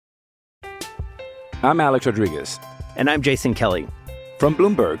I'm Alex Rodriguez. And I'm Jason Kelly. From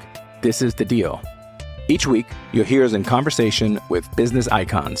Bloomberg, this is The Deal. Each week, you'll hear us in conversation with business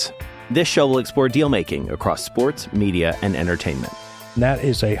icons. This show will explore deal-making across sports, media, and entertainment. That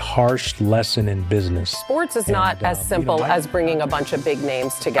is a harsh lesson in business. Sports is not as simple as bringing a bunch of big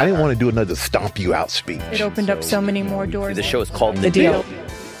names together. I didn't want to do another stomp you out speech. It opened up so many more doors. The show is called The Deal.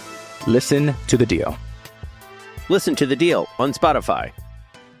 Listen to The Deal. Listen to The Deal on Spotify.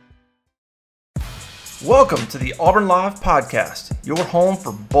 Welcome to the Auburn Live Podcast, your home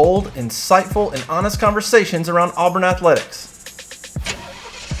for bold, insightful, and honest conversations around Auburn athletics.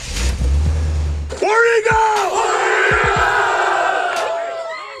 Where'd he go?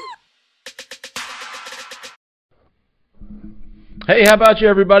 Hey, how about you,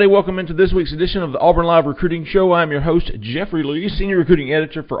 everybody? Welcome into this week's edition of the Auburn Live Recruiting Show. I'm your host, Jeffrey Lee, Senior Recruiting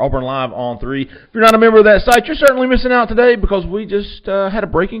Editor for Auburn Live on 3. If you're not a member of that site, you're certainly missing out today because we just had a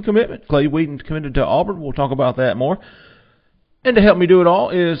breaking commitment. Clay Whedon committed to Auburn. We'll talk about that more. And to help me do it all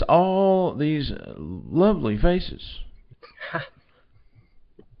is all these lovely faces.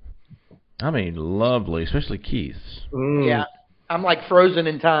 I mean, lovely, especially Keith's. Yeah, I'm like frozen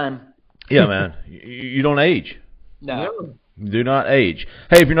in time. Yeah, man. You don't age. No. Do not age.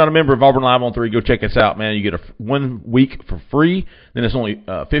 Hey, if you're not a member of Auburn Live on 3, go check us out, man. You get 1 week for free. Then it's only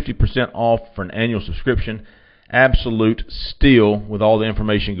 50% off for an annual subscription. Absolute steal with all the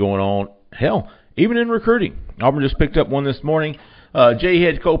information going on. Hell, even in recruiting. Auburn just picked up one this morning. Jay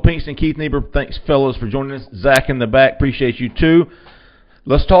Head, Cole Pinkston, Keith Niebuhr, thanks, fellas, for joining us. Zach in the back, appreciate you too.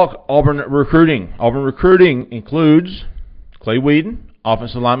 Let's talk Auburn recruiting. Auburn recruiting includes Clay Whedon,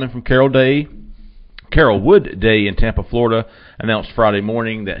 offensive lineman from Carrollwood Day in Tampa, Florida, announced Friday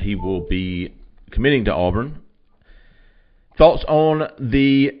morning that he will be committing to Auburn. Thoughts on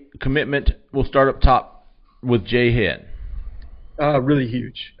the commitment? We'll start up top with Jay Head. Really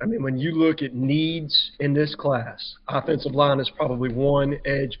huge. I mean, when you look at needs in this class, offensive line is probably 1,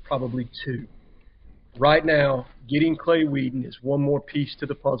 edge probably 2. Right now, getting Clay Whedon is one more piece to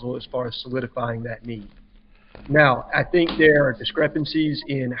the puzzle as far as solidifying that need. Now, I think there are discrepancies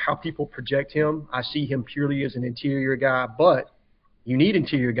in how people project him. I see him purely as an interior guy, but you need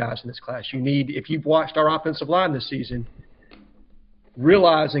interior guys in this class. You need, if you've watched our offensive line this season,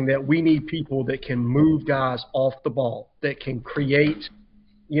 realizing that we need people that can move guys off the ball, that can create,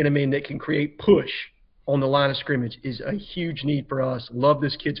 that can create push on the line of scrimmage is a huge need for us. Love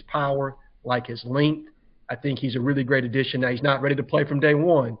this kid's power, like his length. I think he's a really great addition. Now, he's not ready to play from day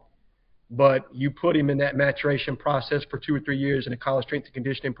one, but you put him in that maturation process for 2 or 3 years in a college strength and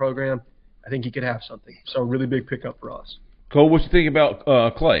conditioning program, I think he could have something. So really big pickup for us. Cole, what you think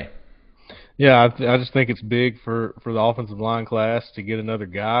about Clay? Yeah, I just think it's big for the offensive line class to get another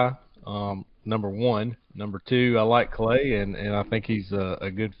guy, number one. Number two, I like Clay, and I think he's a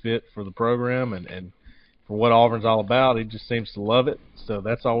good fit for the program and for what Auburn's all about. He just seems to love it, so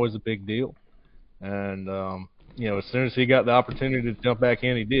that's always a big deal. And, as soon as he got the opportunity to jump back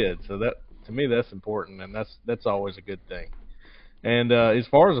in, he did. So that, to me, that's important, and that's always a good thing. And as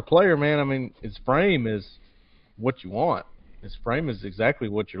far as a player, man, I mean, his frame is what you want. His frame is exactly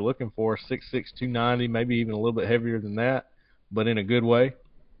what you're looking for, 6'6", 290, maybe even a little bit heavier than that, but in a good way.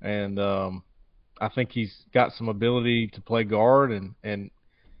 And I think he's got some ability to play guard and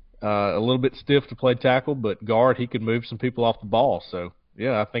a little bit stiff to play tackle, but guard, he could move some people off the ball. So,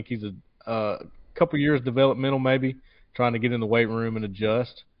 yeah, I think he's a couple years developmental maybe, trying to get in the weight room and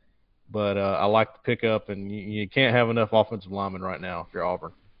adjust. But I like the pickup, and you can't have enough offensive linemen right now if you're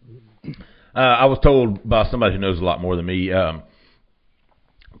Auburn. I was told by somebody who knows a lot more than me,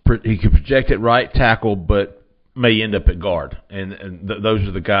 he could project at right tackle, but may end up at guard. And those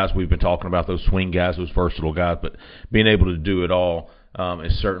are the guys we've been talking about, those swing guys, those versatile guys. But being able to do it all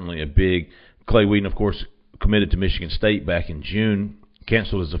is certainly a big. Clay Whedon, of course, committed to Michigan State back in June,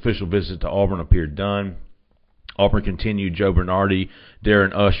 canceled his official visit to Auburn, appeared done. Auburn continued. Joe Bernardi,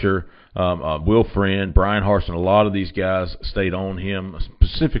 Darren Usher, Will Friend, Brian Harsin, a lot of these guys stayed on him.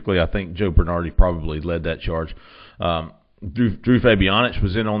 Specifically, I think Joe Bernardi probably led that charge. Drew Fabianich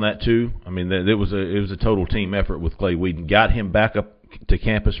was in on that too. I mean, it was a total team effort with Clay Whedon. Got him back up to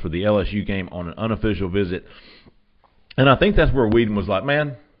campus for the LSU game on an unofficial visit. And I think that's where Whedon was like,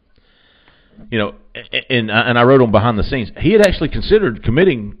 man, and I wrote on behind the scenes, he had actually considered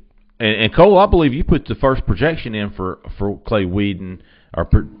committing. And Cole, I believe you put the first projection in for Clay Whedon, or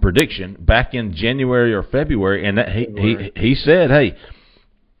prediction, back in January or February, and that he said, hey,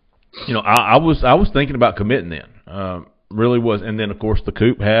 I was thinking about committing then, really was. And then of course the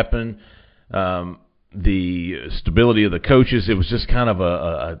coup happened, the stability of the coaches. It was just kind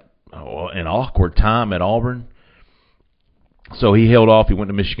of an awkward time at Auburn. So he held off. He went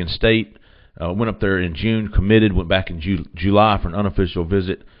to Michigan State. Went up there in June, committed, went back in July for an unofficial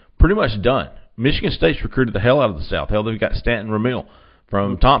visit. Pretty much done. Michigan State's recruited the hell out of the South. Hell, they've got Stanton Ramil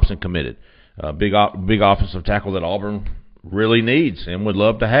from Thompson committed. Big offensive tackle that Auburn really needs and would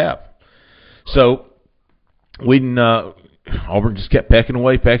love to have. So Auburn just kept pecking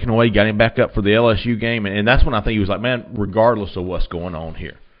away, got him back up for the LSU game, and that's when I think he was like, man, regardless of what's going on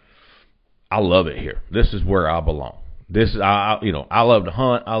here, I love it here. This is where I belong. I love to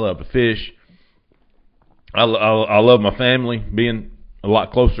hunt. I love to fish. I love my family being a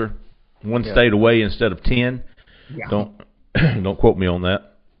lot closer, one state away instead of 10. Yeah. Don't quote me on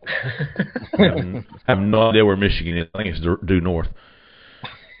that. I have no idea where Michigan is. I think it's due north.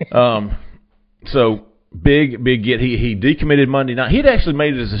 So big get. He decommitted Monday night. He'd actually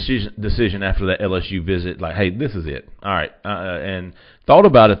made his decision after that LSU visit, like, hey, this is it. All right, and thought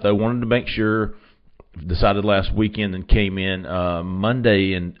about it though. Wanted to make sure. Decided last weekend and came in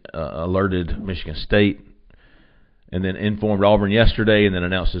Monday and alerted Michigan State, and then informed Auburn yesterday, and then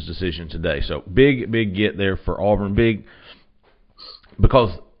announced his decision today. So big get there for Auburn. Big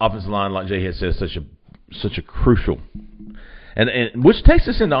because offensive line, like Jay had said, is such a crucial, and which takes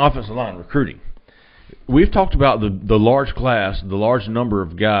us into offensive line recruiting. We've talked about the large class, the large number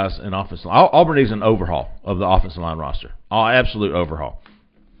of guys in offensive line. Auburn needs an overhaul of the offensive line roster, absolute overhaul,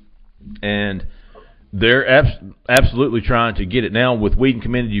 and they're absolutely trying to get it. Now, with Whedon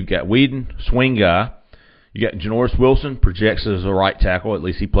committed, you've got Whedon, swing guy. You got Janoris Wilson, projects as a right tackle. At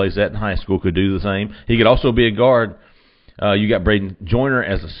least he plays that in high school, could do the same. He could also be a guard. You got Braden Joyner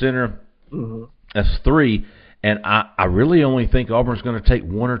as a center. Mm-hmm. That's 3. And I really only think Auburn's going to take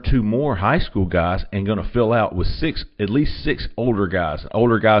 1 or 2 more high school guys and going to fill out with at least 6 older guys.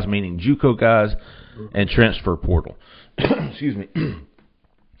 Older guys meaning JUCO guys and transfer portal. Excuse me.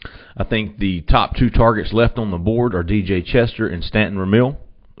 I think the top 2 targets left on the board are DJ Chester and Stanton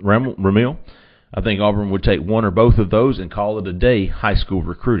Ramil. I think Auburn would take 1 or both of those and call it a day high school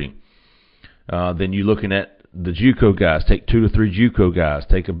recruiting. Then you're looking at the JUCO guys. Take 2 to 3 JUCO guys.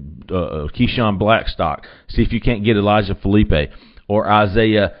 Take a Keyshawn Blackstock. See if you can't get Elijah Felipe or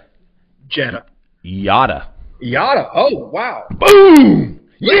Isaiah Yada. Oh, wow. Boom!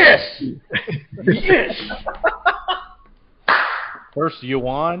 Yes! Yes! First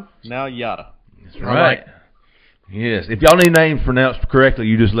Yuan, now Yada. That's right. Yes. If y'all need names pronounced correctly,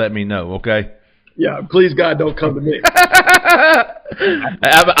 you just let me know, okay? Yeah, please, God, don't come to me.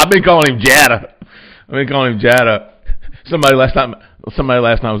 I've been calling him Jada. Somebody last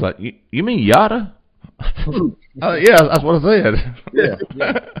night was like, you mean Yada? Yeah, that's what I said. Yeah.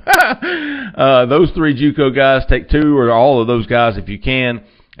 Those 3 JUCO guys, take 2 or all of those guys if you can,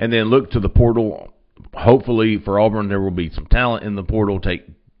 and then look to the portal. Hopefully for Auburn there will be some talent in the portal. Take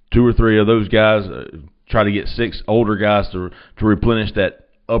 2 or 3 of those guys. Try to get 6 older guys to replenish that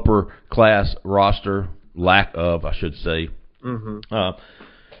upper class roster. Lack of, I should say. Mm-hmm.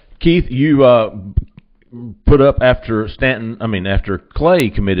 Keith, you put up after Clay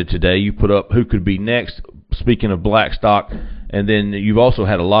committed today. You put up who could be next. Speaking of Blackstock, and then you've also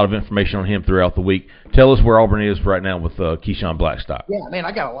had a lot of information on him throughout the week. Tell us where Auburn is right now with Keyshawn Blackstock. Yeah, man,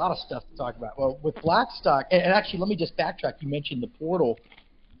 I got a lot of stuff to talk about. Well, with Blackstock, and actually, let me just backtrack. You mentioned the portal.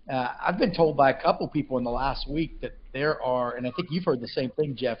 I've been told by a couple people in the last week that there are, and I think you've heard the same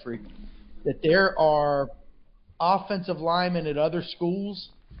thing, Jeffrey, that there are offensive linemen at other schools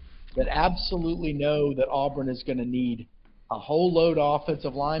that absolutely know that Auburn is going to need a whole load of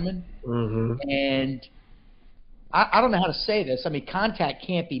offensive linemen. Mm-hmm. And I don't know how to say this. I mean, contact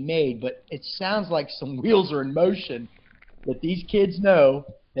can't be made, but it sounds like some wheels are in motion that these kids know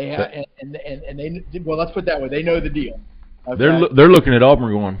they have, and they, well, let's put it that way, they know the deal. Okay? They're looking at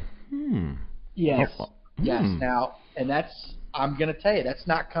Auburn going, Yes. Yes. Now, and that's, I'm going to tell you, that's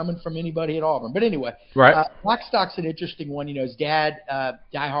not coming from anybody at Auburn. But anyway, right. Blackstock's an interesting one. You know, his dad,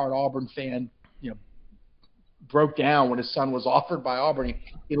 diehard Auburn fan, broke down when his son was offered by Auburn.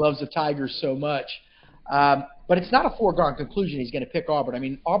 He loves the Tigers so much. But it's not a foregone conclusion he's going to pick Auburn. I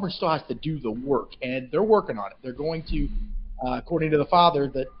mean, Auburn still has to do the work, and they're working on it. They're going to, according to the father,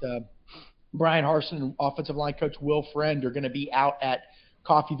 that Brian Harsin and offensive line coach Will Friend are going to be out at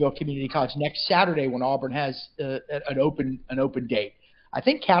Coffeyville Community College next Saturday when Auburn has an open date. I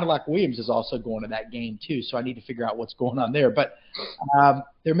think Cadillac Williams is also going to that game too, so I need to figure out what's going on there. But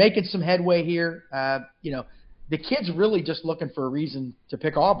they're making some headway here. The kid's really just looking for a reason to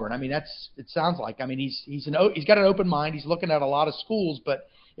pick Auburn. I mean, it sounds like. I mean, he's got an open mind. He's looking at a lot of schools, but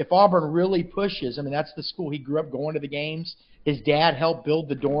if Auburn really pushes, I mean, that's the school he grew up going to the games. His dad helped build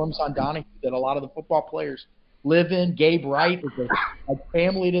the dorms on Donahue that a lot of the football players live in. Gabe Wright is a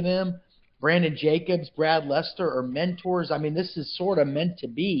family to them. Brandon Jacobs, Brad Lester are mentors. I mean, this is sort of meant to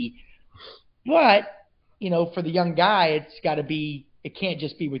be But, for the young guy, it can't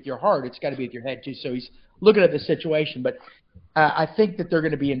just be with your heart. It's got to be with your head too. So he's looking at the situation. But I think that they're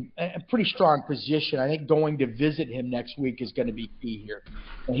going to be in a pretty strong position. I think going to visit him next week is going to be key here.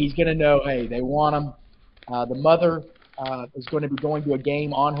 And he's going to know, hey, they want him. The mother is going to be going to a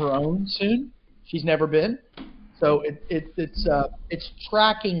game on her own soon. She's never been. So it's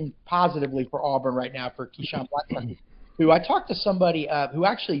tracking positively for Auburn right now for Keyshawn Blackstock, who I talked to somebody who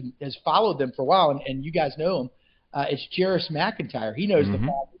actually has followed them for a while, and you guys know him. It's Jarris McIntyre. He knows the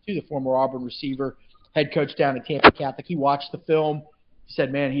father too, the former Auburn receiver, head coach down at Tampa Catholic. He watched the film. He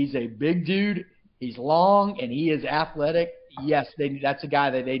said, man, he's a big dude. He's long, and he is athletic. Yes, that's a guy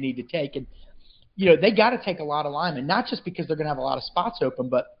that they need to take. And, they got to take a lot of linemen, not just because they're going to have a lot of spots open,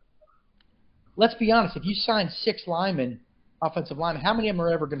 but let's be honest. If you sign 6 linemen, offensive linemen, how many of them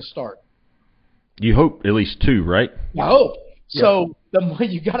are ever going to start? You hope at least 2, right? You hope. So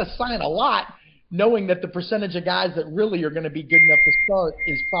you got to sign a lot, knowing that the percentage of guys that really are going to be good enough to start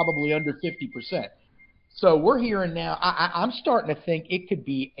is probably under 50%. So we're hearing now, I'm starting to think it could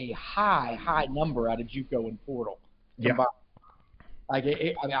be a high number out of JUCO and portal. Yeah.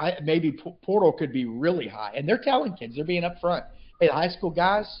 Maybe portal could be really high. And they're telling kids, they're being upfront. Hey, the high school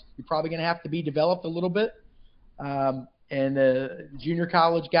guys, you're probably going to have to be developed a little bit. And the junior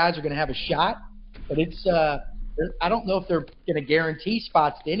college guys are going to have a shot. But I don't know if they're going to guarantee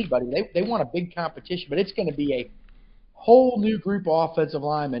spots to anybody. They want a big competition, but it's going to be a whole new group of offensive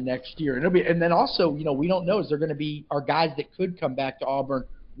linemen next year. And then also, we don't know, is there going to be our guys that could come back to Auburn?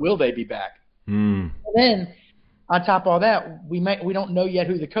 Will they be back? And then on top of all that, we don't know yet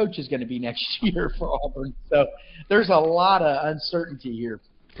who the coach is going to be next year for Auburn. So there's a lot of uncertainty here.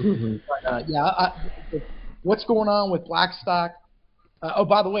 But, what's going on with Blackstock?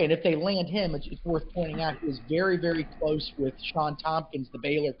 By the way, and if they land him, it's worth pointing out he was very, very close with Sean Tompkins, the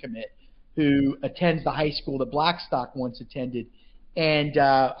Baylor commit, who attends the high school that Blackstock once attended. And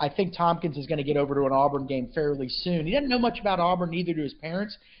I think Tompkins is going to get over to an Auburn game fairly soon. He doesn't know much about Auburn, neither do his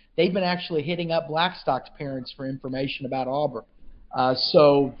parents. They've been actually hitting up Blackstock's parents for information about Auburn.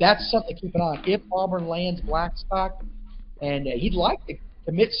 So that's something to keep an eye on. If Auburn lands Blackstock, and he'd like to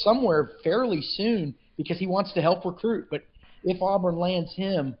commit somewhere fairly soon because he wants to help recruit. But if Auburn lands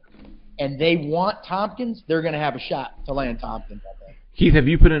him and they want Tompkins, they're going to have a shot to land Tompkins, I think. Keith, have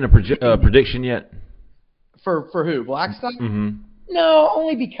you put in a prediction yet? For who? Blackstock? Mm-hmm. No,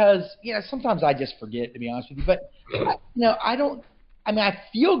 only because, sometimes I just forget, to be honest with you. But, I don't – I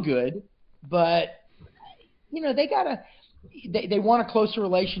feel good, but, they want a closer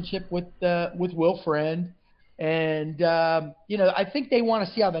relationship with Will Friend. And, I think they want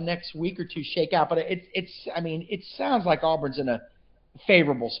to see how the next week or two shake out. But it sounds like Auburn's in a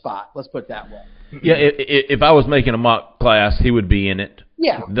favorable spot. Let's put it that way. Yeah, if I was making a mock class, he would be in it.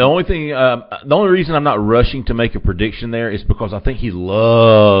 Yeah. The only reason I'm not rushing to make a prediction there is because I think he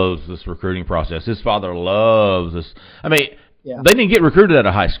loves this recruiting process. His father loves this. They didn't get recruited out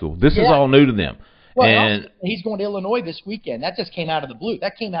of high school. This is all new to them. Well, and he's going to Illinois this weekend. That just came out of the blue.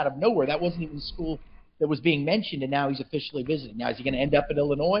 That came out of nowhere. That wasn't even the school that was being mentioned, and now he's officially visiting. Now, is he going to end up in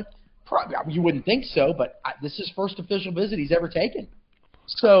Illinois? Probably. You wouldn't think so, but this is his first official visit he's ever taken.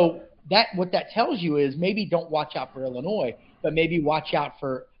 So what that tells you is maybe don't watch out for Illinois, but maybe watch out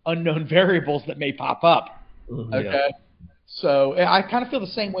for unknown variables that may pop up. Okay? Yeah. So I kind of feel the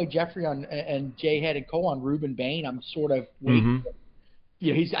same way Jeffrey and Jay Head and Cole on Ruben Bain. I'm sort of waiting.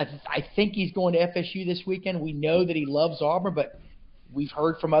 I think he's going to FSU this weekend. We know that he loves Auburn, but we've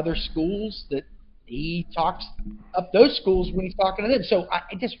heard from other schools that he talks up those schools when he's talking to them. So I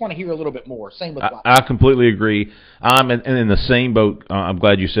just want to hear a little bit more. Same with I completely agree. I'm in the same boat. I'm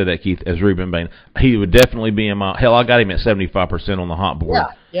glad you said that, Keith, as Ruben Bain. He would definitely be in my – hell, I got him at 75% on the hot board.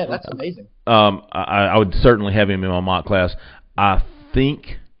 Yeah, that's amazing. I would certainly have him in my mock class. I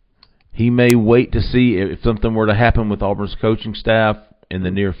think he may wait to see if something were to happen with Auburn's coaching staff in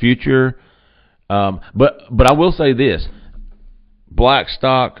the near future. But I will say this.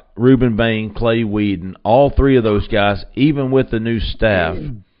 Blackstock, Ruben Bain, Clay Whedon, all three of those guys, even with the new staff,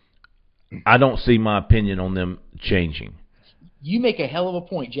 I don't see my opinion on them changing. You make a hell of a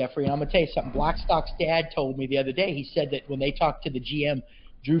point, Jeffrey, and I'm going to tell you something. Blackstock's dad told me the other day, he said that when they talked to the GM,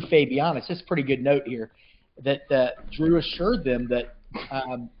 Drew Fabianis, this is a pretty good note here, that Drew assured them that,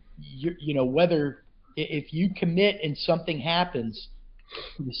 whether if you commit and something happens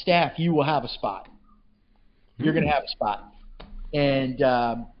to the staff, you will have a spot. You're going to have a spot. And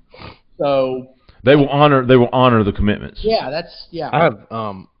so they will honor the commitments. Yeah, I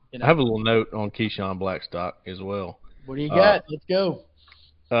have a little note on Keyshawn Blackstock as well. What do you got? Let's go.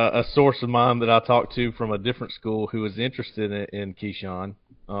 A source of mine that I talked to from a different school who was interested in Keyshawn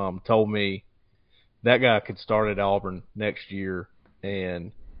told me that guy could start at Auburn next year,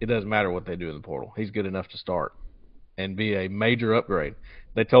 and it doesn't matter what they do in the portal. He's good enough to start and be a major upgrade.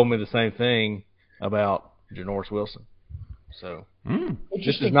 They told me the same thing about Janoris Wilson. So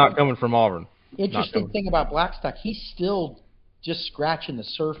this is not coming from Auburn. Interesting thing about Blackstock, he's still just scratching the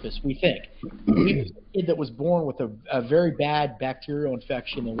surface, we think. He was a kid that was born with a very bad bacterial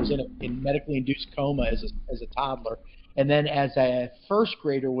infection and was in medically induced coma as a toddler. And then as a first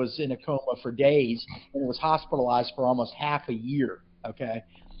grader was in a coma for days and was hospitalized for almost half a year, okay?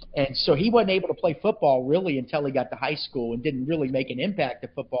 And so he wasn't able to play football really until he got to high school and didn't really make an impact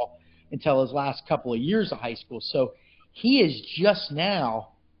at football until his last couple of years of high school. So he is just now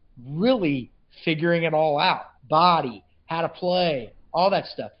really figuring it all out. Body, how to play, all that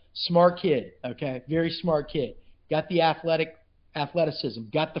stuff. Smart kid, okay? Very smart kid. Got the athleticism,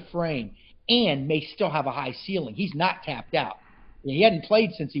 got the frame, and may still have a high ceiling. He's not tapped out. He hadn't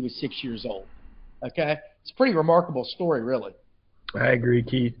played since he was 6 years old, okay? It's a pretty remarkable story, really. I agree,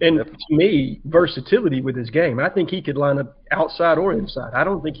 Keith. And to me, versatility with his game. I think he could line up outside or inside. I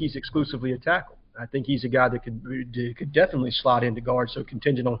don't think he's exclusively a tackle. I think he's a guy that could definitely slide into guard, so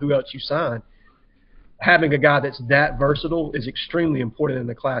contingent on who else you sign. Having a guy that's that versatile is extremely important in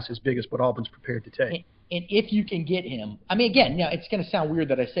a class as big as what Auburn's prepared to take. And if you can get him, I mean, again, now it's going to sound weird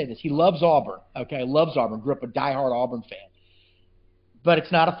that I say this. He loves Auburn, okay? Loves Auburn, grew up a diehard Auburn fan. But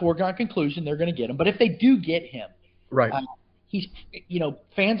it's not a foregone conclusion they're going to get him. But if they do get him, right? He's,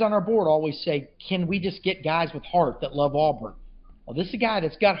 fans on our board always say, can we just get guys with heart that love Auburn? Well, this is a guy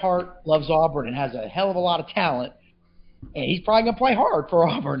that's got heart, loves Auburn, and has a hell of a lot of talent. And he's probably going to play hard for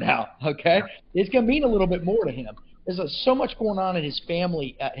Auburn now, okay? It's going to mean a little bit more to him. There's so much going on in his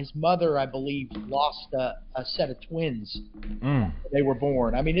family. His mother, I believe, lost a set of twins when they were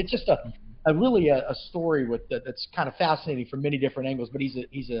born. I mean, it's just really a story that's kind of fascinating from many different angles. But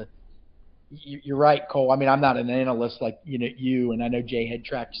you're right, Cole. I mean, I'm not an analyst like you, and I know Jay Head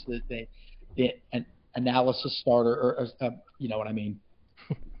tracks the analysis starter, or you know what I mean.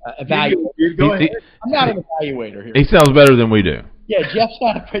 Evaluator. I'm not an evaluator here. He sounds better than we do. Yeah, Jeff's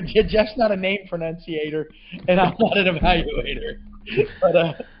not a name pronunciator, and I'm not an evaluator.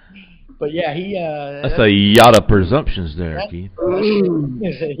 But yeah, he. That's a yacht of presumptions there, Keith.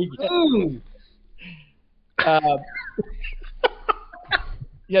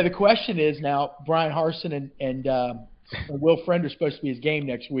 Yeah, the question is now, Brian Harsin and Will Friend are supposed to be his game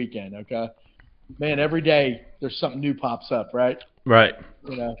next weekend. Okay, man, every day there's something new pops up, right? Right.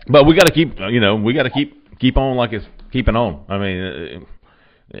 But we got to keep on like it's keeping on. I mean,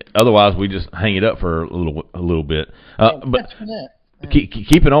 otherwise we just hang it up for a little bit. But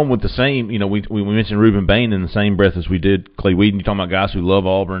keep it on with the same. We mentioned Ruben Bain in the same breath as we did Clay Whedon. You're talking about guys who love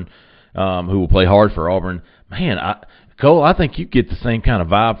Auburn, who will play hard for Auburn. Man, Cole, I think you get the same kind of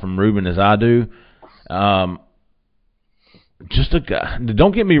vibe from Ruben as I do. Just a guy.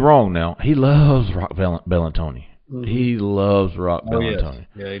 Don't get me wrong. Now he loves Rock Bellantoni. Mm-hmm. He loves Rock Bellantoni.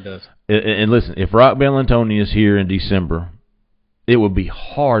 Yes. Yeah, he does. And listen, if Rock Bellantoni is here in December, it would be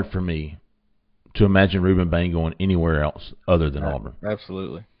hard for me to imagine Ruben Bain going anywhere else other than Auburn.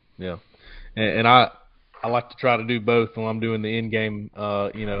 Absolutely, yeah. And I like to try to do both when I'm doing the in-game,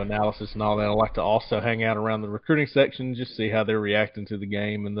 analysis and all that. I like to also hang out around the recruiting section, just see how they're reacting to the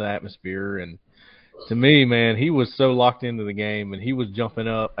game and the atmosphere. And to me, man, he was so locked into the game, and he was jumping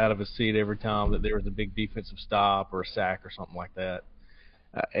up out of his seat every time that there was a big defensive stop or a sack or something like that.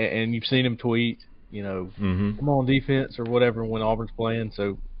 And you've seen him tweet, come on defense or whatever when Auburn's playing.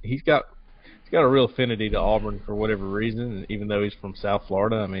 So he's got a real affinity to Auburn for whatever reason, and even though he's from South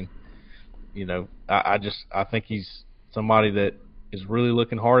Florida. I mean, I think he's somebody that is really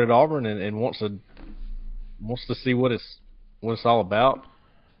looking hard at Auburn and wants to see what it's all about.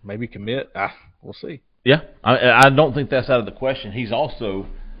 Maybe commit. We'll see. Yeah, I don't think that's out of the question. He's also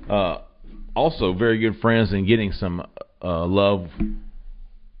very good friends in getting some love.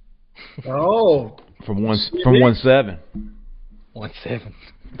 Oh, from 1-7. 1-7.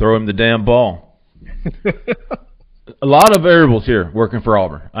 Throw him the damn ball. A lot of variables here working for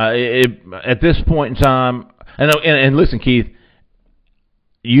Auburn. At this point in time, and listen, Keith,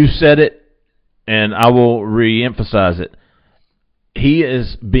 you said it, and I will re-emphasize it. He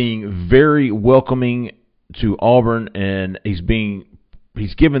is being very welcoming to Auburn, and he's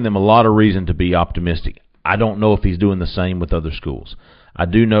given them a lot of reason to be optimistic. I don't know if he's doing the same with other schools. I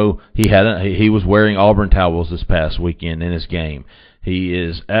do know he was wearing Auburn towels this past weekend in his game. He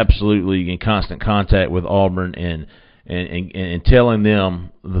is absolutely in constant contact with Auburn and telling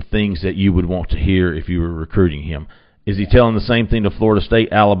them the things that you would want to hear if you were recruiting him. Is he telling the same thing to Florida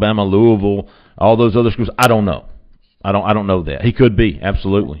State, Alabama, Louisville, all those other schools? I don't know. I don't know that. He could be,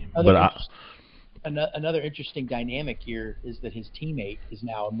 absolutely. Another interesting dynamic here is that his teammate is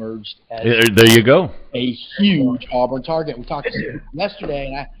now emerged as there you go. a huge Auburn target. We talked to him yesterday,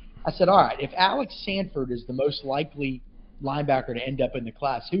 and I said, all right, if Alex Sanford is the most likely linebacker to end up in the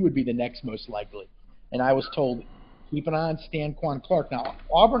class, who would be the next most likely? And I was told, keep an eye on Stanquan Clark. Now,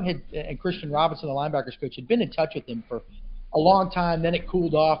 Auburn and Christian Robinson, the linebackers coach, had been in touch with him for a long time. Then it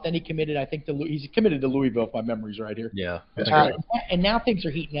cooled off. Then he committed, I think, he's committed to Louisville, if my memory's right here. Yeah. And now things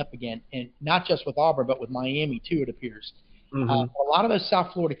are heating up again, and not just with Auburn, but with Miami, too, it appears. Mm-hmm. A lot of those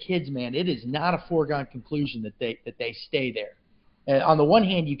South Florida kids, man, it is not a foregone conclusion that they stay there. On the one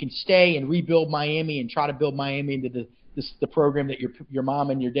hand, you can stay and rebuild Miami and try to build Miami into the program that your mom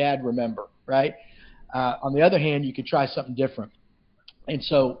and your dad remember, right? On the other hand, you could try something different. And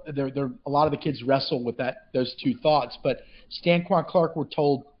so a lot of the kids wrestle with those two thoughts. But Stanquan Clark, we're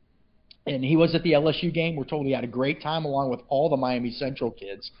told, and he was at the LSU game, we're told he had a great time along with all the Miami Central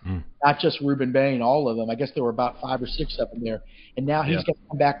kids, not just Ruben Bain, all of them. I guess there were about 5 or 6 of them there. And now he's going to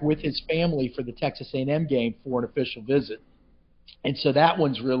come back with his family for the Texas A&M game for an official visit. And so that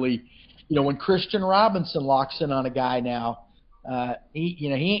one's really, when Christian Robinson locks in on a guy now, he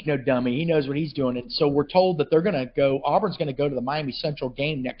ain't no dummy. He knows what he's doing. And so we're told that Auburn's going to go to the Miami Central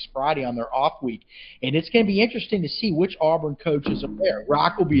game next Friday on their off week. And it's going to be interesting to see which Auburn coaches are there.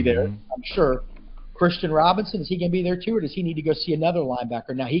 Rock will be there, I'm sure. Christian Robinson, is he going to be there too, or does he need to go see another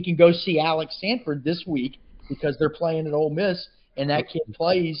linebacker? Now, he can go see Alex Sanford this week because they're playing at Ole Miss, and that kid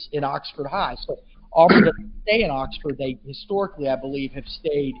plays in Oxford High. So Auburn doesn't stay in Oxford. They historically, I believe, have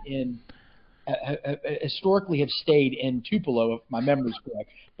stayed in Tupelo, if my memory's correct.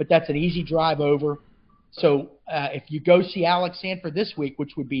 But that's an easy drive over. So if you go see Alex Sanford this week,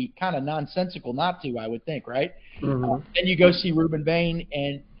 which would be kind of nonsensical not to, I would think, right? Mm-hmm. Then you go see Ruben Bain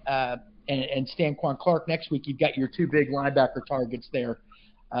and Stanquan Clark next week. You've got your 2 big linebacker targets there,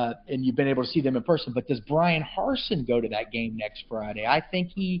 and you've been able to see them in person. But does Brian Harsin go to that game next Friday? I think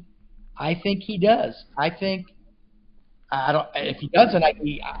he does. If he doesn't,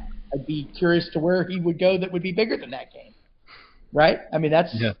 I'd be curious to where he would go that would be bigger than that game, right? I mean,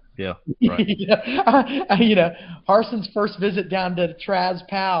 that's right. Harsin's first visit down to Traz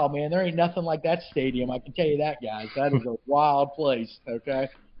Powell, man, there ain't nothing like that stadium. I can tell you that, guys. That is a wild place. Okay.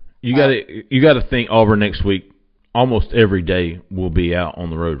 You got to think Auburn next week. Almost every day will be out on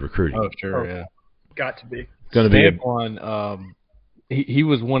the road recruiting. Oh, sure, yeah. Got to be. Going to be one. He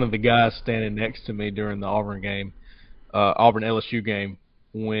was one of the guys standing next to me during the Auburn game, Auburn LSU game,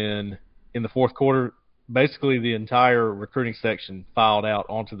 when in the fourth quarter, basically the entire recruiting section filed out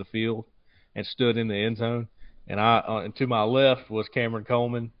onto the field and stood in the end zone. And and to my left was Cameron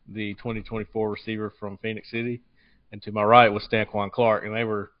Coleman, the 2024 receiver from Phoenix City, and to my right was Stanquan Clark. And they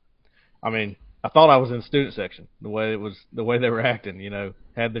were, I thought I was in the student section. The way they were acting,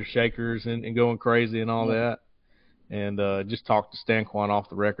 had their shakers and going crazy and all that. And just talked to Stanquan off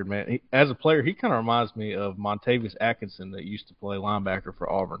the record, man. As a player, he kind of reminds me of Montavious Atkinson that used to play linebacker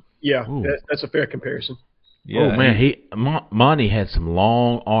for Auburn. Yeah, that's a fair comparison. Yeah, oh, man, Monty had some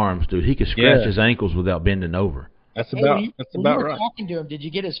long arms, dude. He could scratch his ankles without bending over. That's about right. When you were talking to him, did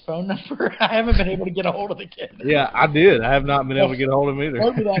you get his phone number? I haven't been able to get a hold of the kid. Yeah, I did. I have not been able to get a hold of him either.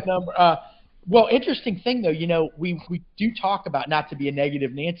 Hold me that number. Well, interesting thing, though, we do talk about, not to be a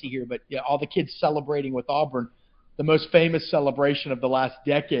negative Nancy here, but all the kids celebrating with Auburn. The most famous celebration of the last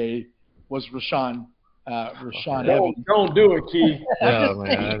decade was Rashaan Evans. Don't do it, Keith.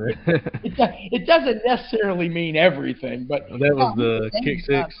 It doesn't necessarily mean everything, but that was the kick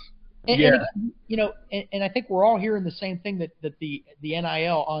six. And I think we're all hearing the same thing, that the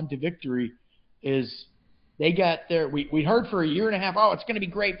NIL on to victory is they got their. We heard for a year and a half, it's going to be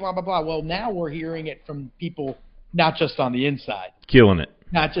great, blah blah blah. Well, now we're hearing it from people, not just on the inside, killing it.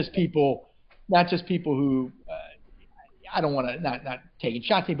 Not just people who. I don't want to not taking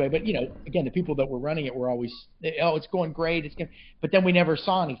shots at anybody, but again, the people that were running it were always, it's going great, but then we never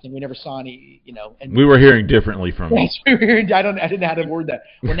saw anything. We never saw any, And we were hearing differently from it. We were hearing, I didn't know how to word that.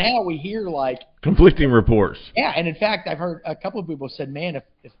 Well, now we hear conflicting reports. Yeah, and in fact, I've heard a couple of people said, man, if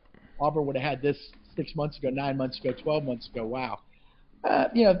Auburn would have had this 6 months ago, 9 months ago, 12 months ago, wow.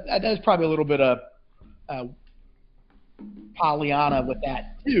 That was probably a little bit of Pollyanna with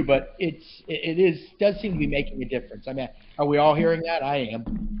that too, but it does seem to be making a difference. Are we all hearing that? I am.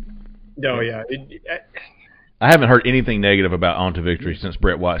 No, yeah. I haven't heard anything negative about On to Victory since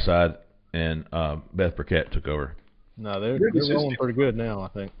Brett Whiteside and Beth Burkett took over. No, they're rolling pretty good now, I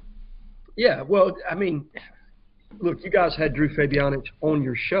think. Yeah, well, look, you guys had Drew Fabianich on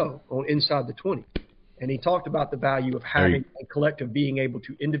your show on Inside the 20, and he talked about the value of having a collective being able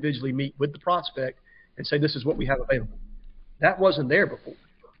to individually meet with the prospect and say, this is what we have available. That wasn't there before.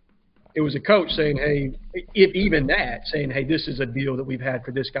 It was a coach saying, hey, if even that, saying, hey, this is a deal that we've had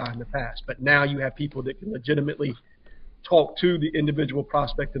for this guy in the past. But now you have people that can legitimately talk to the individual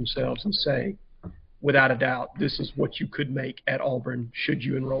prospect themselves and say, without a doubt, this is what you could make at Auburn should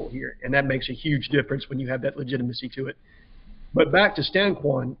you enroll here. And that makes a huge difference when you have that legitimacy to it. But back to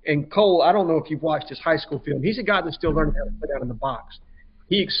Stanquan, and Cole, I don't know if you've watched his high school film. He's a guy that's still learning how to put out in the box.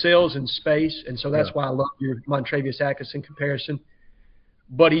 He excels in space, and so that's why I love your Montravius Atkinson comparison.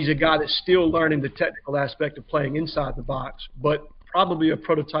 But he's a guy that's still learning the technical aspect of playing inside the box, but probably a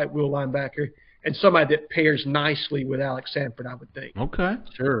prototype will linebacker and somebody that pairs nicely with Alex Sanford, I would think. Okay.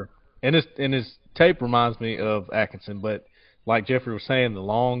 Sure. And his tape reminds me of Atkinson, but like Jeffrey was saying, the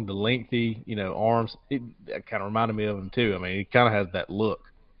lengthy, arms, that kind of reminded me of him too. I mean, he kind of has that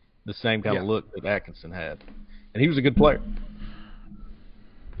look, the same kind of look that Atkinson had. And he was a good player.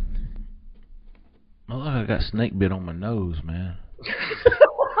 Oh, look, I got snake bit on my nose, man.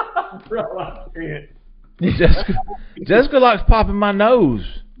 Bro, I can't. Jessica likes popping my nose.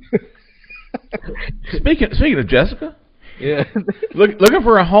 Speaking of Jessica, looking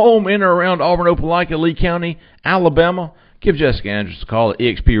for a home in or around Auburn, Opelika, Lee County, Alabama. Give Jessica Andrews a call at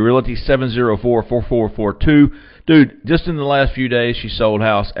eXp Realty 704-4442. Dude, just in the last few days, she sold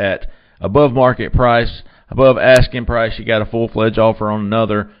house at above market price, above asking price. She got a full-fledged offer on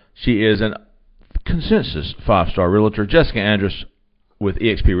another. She is an consensus 5-star realtor. Jessica Andrews with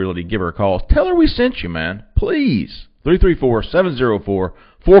eXp Realty. Give her a call. Tell her we sent you, man. Please.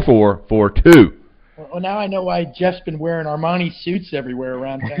 334-704-4442. Well, now I know why Jeff's been wearing Armani suits everywhere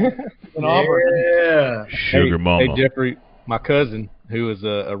around town. In Auburn. Yeah. Sugar mama. Hey, Jeffrey, my cousin, who is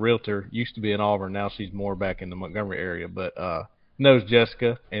a realtor, used to be in Auburn. Now she's more back in the Montgomery area, but knows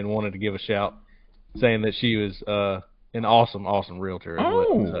Jessica and wanted to give a shout, saying that she was an awesome realtor.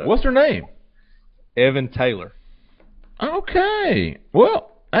 Oh, what's her name? Evan Taylor. Okay.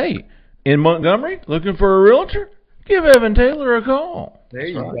 Well, hey, in Montgomery, looking for a realtor? Give Evan Taylor a call. There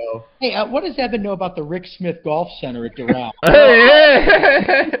you go. Hey, what does Evan know about the Rick Smith Golf Center at Doral?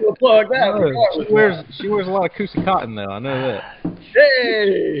 Hey! Plug that. She wears a lot of Coosa cotton, though. I know that.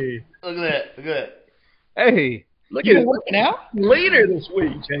 Hey! Look at that. Hey! Look You at been working out? later this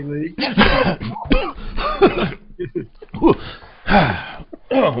week, Jay Lee.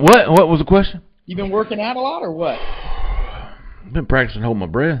 What was the question? You been working out a lot or what? I've been practicing holding my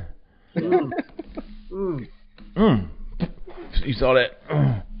breath. You saw that?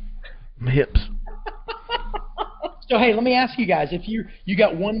 My hips. So, hey, let me ask you guys, if you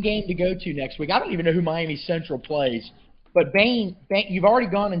got one game to go to next week, I don't even know who Miami Central plays, but Bain, you've already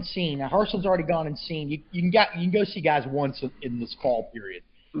gone and seen. Now, Harsin's already gone and seen. You can go see guys once in this fall period.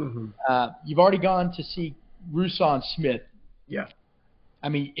 Mm-hmm. You've already gone to see Roussan Smith. Yeah. I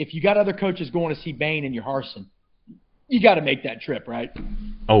mean, if you got other coaches going to see Bain and your Harsin, you got to make that trip, right?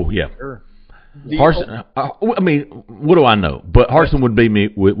 Oh, yeah. Sure. Harsin, I mean, what do I know? But Harsin would be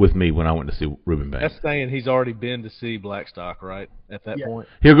with me when I went to see Ruben Bain. That's saying he's already been to see Blackstock, right? At that point.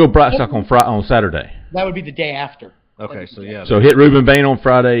 He'll go Blackstock on Saturday. That would be the day after. Okay, so yeah. So hit Ruben Bain on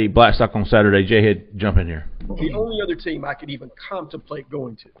Friday, Blackstock on Saturday. J-Head, jump in here. The only other team I could even contemplate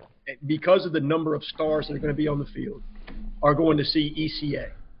going to, because of the number of stars that are going to be on the field, are going to see ECA.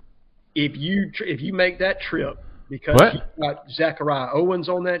 If you make that trip, because you've got Zachariah Owens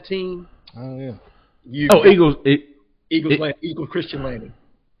on that team. Oh yeah. Eagles Christian Landing.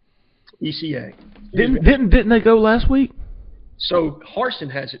 ECA. Didn't they go last week? So Harsin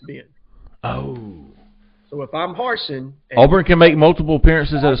hasn't been. Oh. So if I'm Harsin, Auburn can make multiple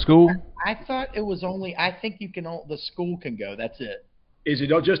appearances at a school. I thought it was only. I think the school can go. That's it. Is it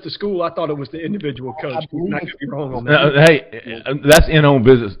just the school? I thought it was the individual coach. I could be wrong on that. Hey, that's in-home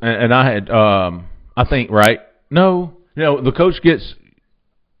business, and I had, I think, right? No, the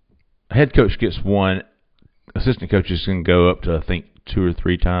head coach gets one. Assistant coaches can go up to, I think, 2 or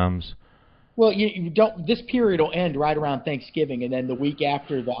 3 times. Well, you don't. This period will end right around Thanksgiving, and then the week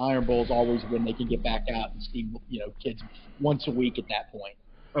after the Iron Bowl is always when they can get back out and see kids once a week at that point.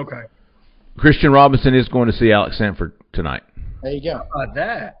 Okay. Christian Robinson is going to see Alex Sanford tonight. There you go. How about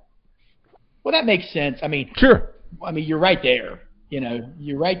that? Well, that makes sense. I mean, sure. I mean, you're right there.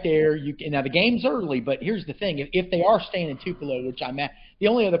 You're right there. Now the game's early, but here's the thing: if they are staying in Tupelo, which I'm at, the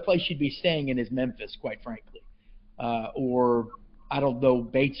only other place you'd be staying in is Memphis, quite frankly, or I don't know.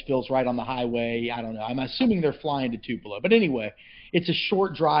 Batesville's right on the highway. I don't know. I'm assuming they're flying to Tupelo, but anyway, it's a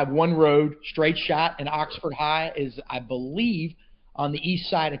short drive, one road, straight shot, and Oxford High is, I believe, on the east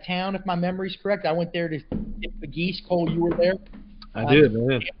side of town, if my memory's correct. I went there to get the geese. Cole, you were there? I did,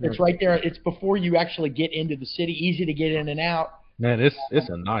 man. It's right there. It's before you actually get into the city. Easy to get in and out. Man, it's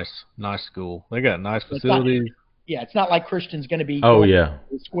a nice school. They got nice facilities. It's not like Christian's going to be yeah, to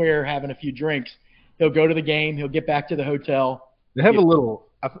the square having a few drinks. He'll go to the game. He'll get back to the hotel. They have a little.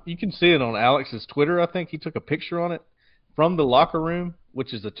 You can see it on Alex's Twitter. I think he took a picture on it from the locker room,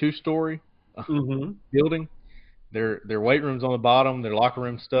 which is a 2-story building. Their weight room's on the bottom. Their locker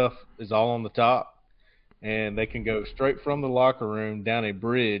room stuff is all on the top, and they can go straight from the locker room down a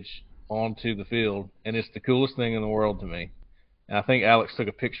bridge onto the field, and it's the coolest thing in the world to me. And I think Alex took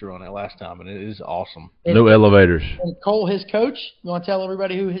a picture on it last time, and it is awesome. No elevators. And Cole, his coach, you want to tell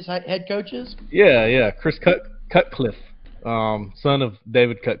everybody who his head coach is? Yeah, Chris Cutcliffe, son of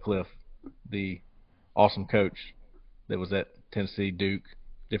David Cutcliffe, the awesome coach that was at Tennessee, Duke,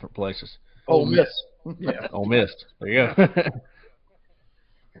 different places. Ole Miss. Yeah, Ole Miss. There you go.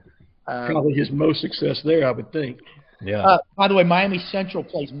 Probably his most success there, I would think. Yeah. By the way, Miami Central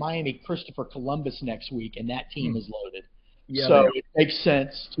plays Miami Christopher Columbus next week, and that team is loaded. Yeah, so it makes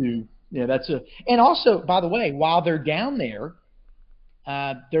sense to and also, by the way, while they're down there,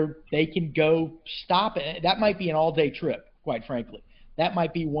 they can go stop it. That might be an all-day trip, quite frankly. That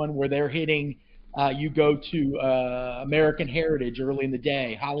might be one where they're hitting. You go to American Heritage early in the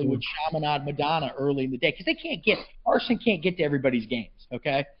day, Hollywood Chaminade Madonna early in the day, because Arson can't get to everybody's games,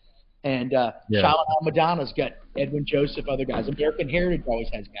 okay? And Chaminade Madonna's got Edwin Joseph, other guys. American Heritage always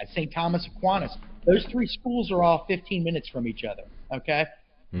has guys. St. Thomas Aquinas. Those 3 schools are all 15 minutes from each other, okay?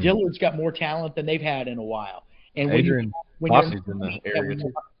 Dillard's got more talent than they've had in a while. And Adrian Posse's in the area,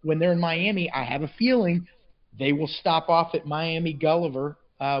 too. When they're in Miami, I have a feeling they will stop off at Miami Gulliver,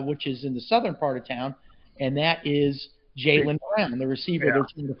 which is in the southern part of town, and that is Jaylen Brown, the receiver they're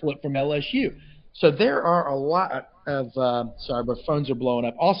trying to flip from LSU. So there are a lot of sorry, but phones are blowing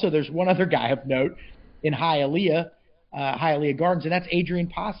up. Also, there's one other guy of note in Hialeah Gardens, and that's Adrian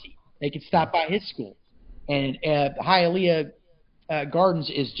Posse. They could stop by his school. And Hialeah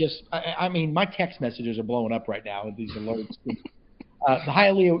Gardens is just I mean, my text messages are blowing up right now with these alerts.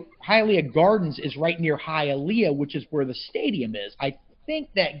 The Hialeah Gardens is right near Hialeah, which is where the stadium is. I think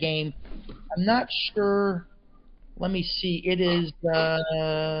that game, I'm not sure. Let me see. It is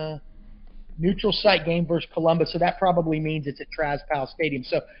neutral site game versus Columbus, so that probably means it's at Traz-Powell Stadium.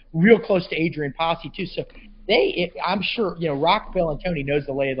 So real close to Adrian Posse too. So I'm sure Rock Bellantoni knows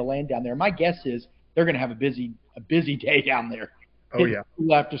the lay of the land down there. My guess is they're going to have a busy day down there. Oh yeah.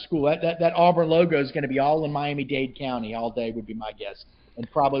 School after school. That Auburn logo is going to be all in Miami-Dade County all day, would be my guess,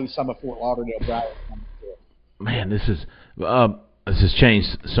 and probably some of Fort Lauderdale, Broward. Man, this has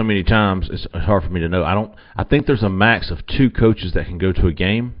changed so many times. It's hard for me to know. I think there's a max of 2 coaches that can go to a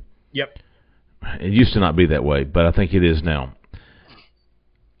game. Yep. It used to not be that way, but I think it is now.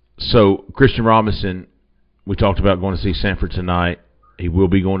 So Christian Robinson, we talked about going to see Sanford tonight. He will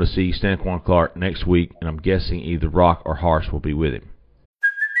be going to see Stanquan Clark next week, and I'm guessing either Rock or Harsh will be with him.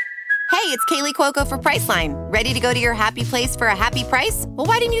 Hey, it's Kaylee Cuoco for Priceline. Ready to go to your happy place for a happy price? Well,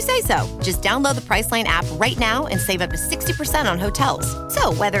 why didn't you say so? Just download the Priceline app right now and save up to 60% on hotels.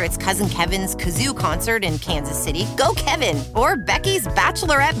 So whether it's Cousin Kevin's Kazoo Concert in Kansas City, go Kevin, or Becky's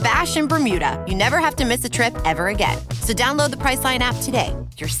Bachelorette Bash in Bermuda, you never have to miss a trip ever again. So download the Priceline app today.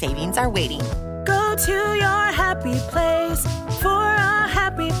 Your savings are waiting. Go to your happy place for a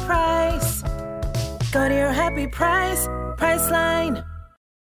happy price. Go to your happy price, Priceline.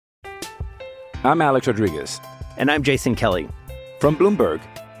 I'm Alex Rodriguez. And I'm Jason Kelly. From Bloomberg,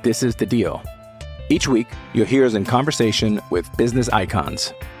 this is The Deal. Each week, you'll hear us in conversation with business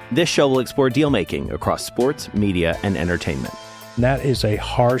icons. This show will explore deal-making across sports, media, and entertainment. That is a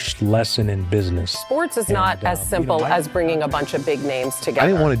harsh lesson in business. Sports is not as simple as bringing a bunch of big names together. I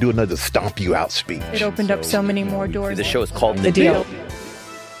didn't want to do another stomp you out speech. It opened up so many more doors. The show is called The Deal.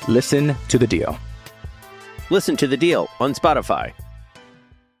 Listen to The Deal. Listen to The Deal on Spotify.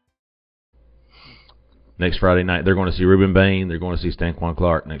 Next Friday night, they're going to see Ruben Bain. They're going to see Stanquan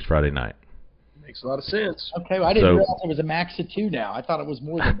Clark next Friday night. Makes a lot of sense. Okay, well, I didn't realize it was a max of 2 now. I thought it was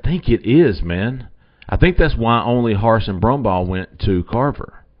more than I think it is, man. I think that's why only Harsh and Brumbaugh went to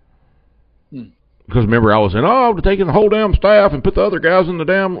Carver. Because remember, I was saying, I would have taken the whole damn staff and put the other guys in the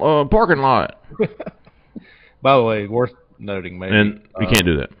damn parking lot. By the way, worth noting, maybe. And you can't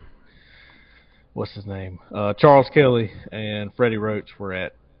do that. What's his name? Charles Kelly and Freddie Roach were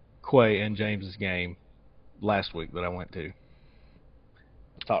at Quay and James's game last week that I went to.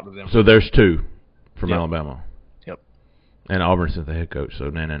 Talked to them. So there's 2 from Alabama. Yep. And Auburn's the head coach, so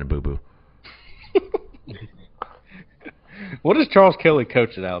Nana and Boo Boo. What does Charles Kelly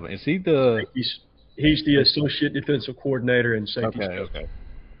coach at Alabama? Is he the... He's the associate defensive coordinator and safety. Okay.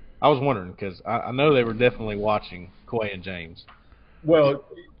 I was wondering because I know they were definitely watching Quay and James. Well,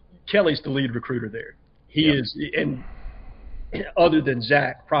 Kelly's the lead recruiter there. He is, and other than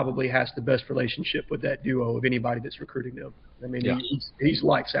Zach, probably has the best relationship with that duo of anybody that's recruiting them. I mean, he's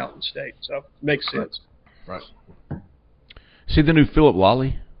lights out in state, so it makes sense. Right. See the new Philip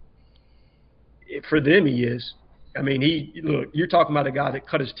Lawley? For them, he is. I mean, you're talking about a guy that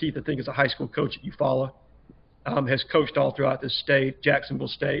cut his teeth, I think, as a high school coach at Eufaula. Has coached all throughout the state, Jacksonville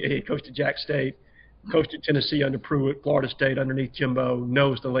State. He coached at Jack State, coached at Tennessee under Pruitt, Florida State underneath Jimbo,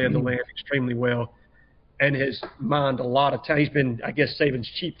 knows the lay of the land extremely well, and has mined a lot of time. He's been, I guess, Saban's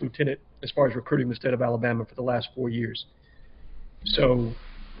chief lieutenant as far as recruiting the state of Alabama for the last 4 years. So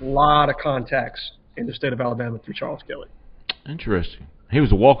a lot of contacts in the state of Alabama through Charles Kelly. Interesting. He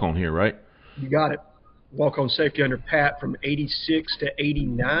was a walk-on here, right? You got it. Walk-on safety under Pat from 86 to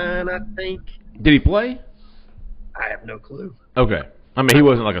 89, I think. Did he play? I have no clue. Okay. I mean, he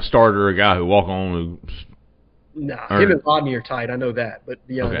wasn't like a starter, a guy who walk-on. Him and Rodney are tight. I know that. But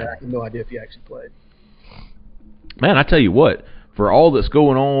beyond that, I have no idea if he actually played. Man, I tell you what, for all that's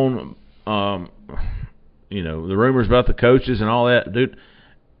going on, the rumors about the coaches and all that, dude,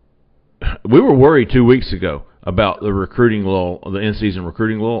 we were worried 2 weeks ago about the recruiting lull, the in-season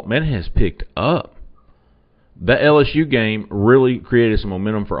recruiting lull. Man, it has picked up. That LSU game really created some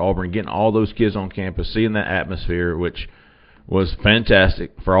momentum for Auburn, getting all those kids on campus, seeing that atmosphere, which was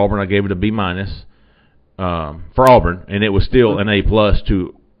fantastic. For Auburn, I gave it a B- for Auburn, and it was still an A+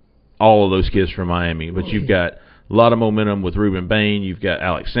 to all of those kids from Miami. But you've got a lot of momentum with Ruben Bain. You've got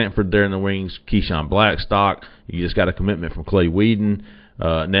Alex Sanford there in the wings, Keyshawn Blackstock. You just got a commitment from Clay Whedon.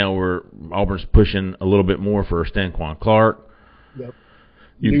 Now Auburn's pushing a little bit more for Stanquan Clark. Yep.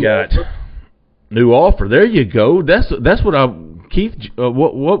 You've got new offer. There you go. That's what Keith.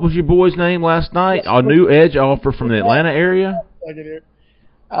 What was your boy's name last night? A new edge offer from the Atlanta area. What do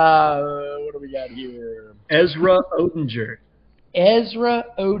we got here? Ezra Odinger.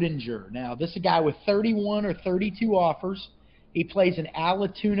 Now, this is a guy with 31 or 32 offers. He plays in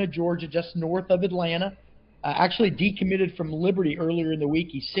Alatoona, Georgia, just north of Atlanta. Actually decommitted from Liberty earlier in the week.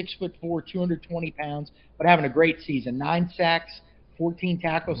 He's 6'4", 220 pounds, but having a great season. 9 sacks, 14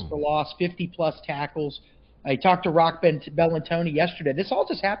 tackles for loss, 50-plus tackles. I talked to Rock Bellantoni yesterday. This all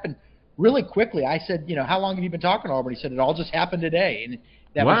just happened really quickly. I said, how long have you been talking to Auburn? He said, it all just happened today. And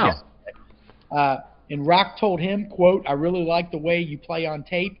that was yesterday. And Rock told him, quote, I really like the way you play on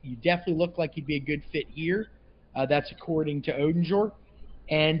tape. You definitely look like you'd be a good fit here. That's according to Odinger.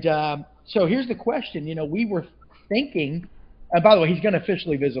 And so here's the question. We were thinking, by the way, he's going to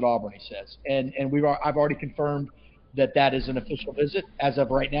officially visit Auburn, he says. And I've already confirmed that is an official visit as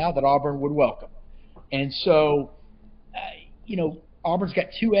of right now that Auburn would welcome. And so, Auburn's got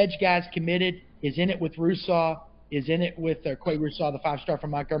 2 edge guys committed, is in it with Rousseau, is in it with Quay Rousseau, the 5-star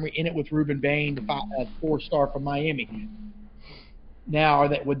from Montgomery, in it with Ruben Bain, the 4-star from Miami. Now,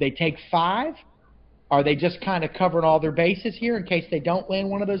 would they take 5? Are they just kind of covering all their bases here in case they don't land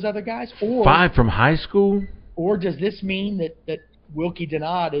one of those other guys? Or 5 from high school? Or does this mean that Wilkie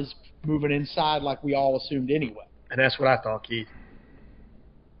Denard is moving inside like we all assumed anyway? And that's what I thought, Keith.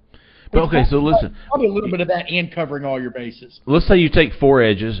 But okay, so listen. Probably a little bit of that and covering all your bases. Let's say you take 4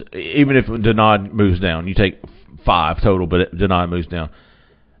 edges, even if Denard moves down. You take 5 total, but Denard moves down.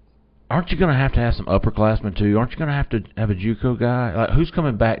 Aren't you going to have some upperclassmen too? Aren't you going to have a JUCO guy? Like, who's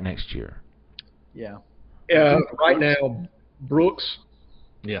coming back next year? Yeah. Right now, Brooks.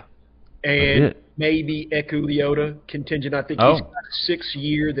 Yeah. And maybe Eku Leota contingent. I think he's got a 6th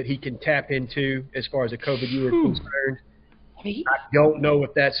year that he can tap into as far as a COVID year is concerned. I don't know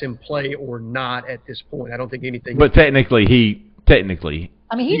if that's in play or not at this point. I don't think anything. But technically.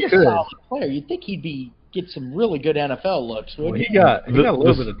 I mean, he's a solid player. You'd think he'd get some really good NFL looks. Well, he got a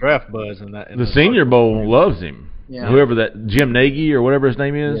little bit of draft buzz in that. The Senior Bowl loves him. Yeah. Whoever that Jim Nagy or whatever his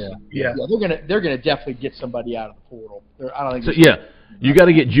name is. Yeah. They're gonna definitely get somebody out of the portal. I don't think. So, you got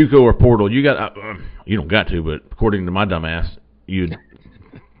to get JUCO or portal. You got you don't got to, but according to my dumbass, you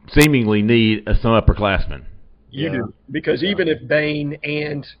seemingly need some upperclassmen. You do, because even if Bain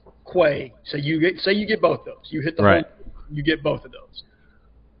and Quay, say you get both those, you hit the right. You get both of those,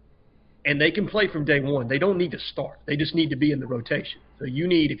 and they can play from day one. They don't need to start; they just need to be in the rotation. So you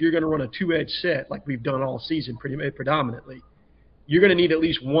need, if you're going to run a 2-edge set like we've done all season, predominantly, you're going to need at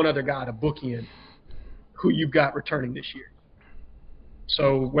least one other guy to bookend who you've got returning this year.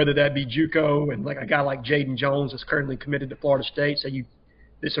 So whether that be JUCO and like a guy like Jaden Jones that's currently committed to Florida State,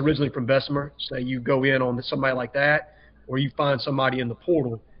 this originally from Bessemer, say you go in on somebody like that, or you find somebody in the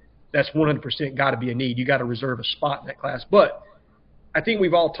portal, that's 100% got to be a need. You got to reserve a spot in that class. But I think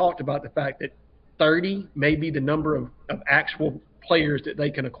we've all talked about the fact that 30 may be the number of actual players that they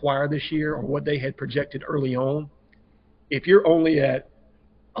can acquire this year or what they had projected early on. If you're only at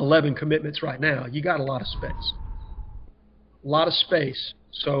 11 commitments right now, you got a lot of space. a lot of space.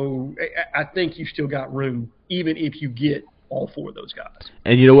 So I think you still got room, even if you get all 4 of those guys.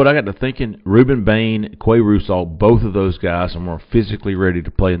 And you know what? I got to thinking, Ruben Bain, Quay Russaw, both of those guys are more physically ready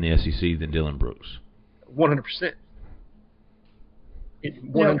to play in the SEC than Dylan Brooks. 100%.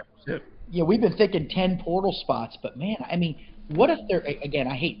 100%. Yeah, we've been thinking 10 portal spots, but man, I mean, what if there? Again,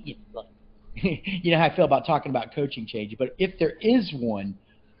 I hate you know how I feel about talking about coaching change, but if there is one,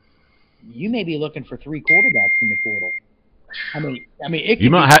 you may be looking for 3 quarterbacks in the portal. I mean, it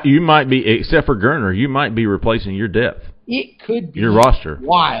could you might be, except for Gerner, you might be replacing your depth. It could be your roster.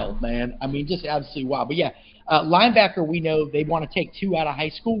 Wild, man. I mean, just absolutely wild. But yeah, linebacker, we know they want to take 2 out of high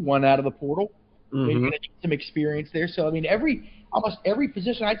school, 1 out of the portal. Mm-hmm. They're going to need some experience there. So I mean, almost every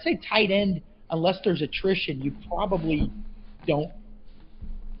position, I'd say tight end, unless there's attrition, you probably don't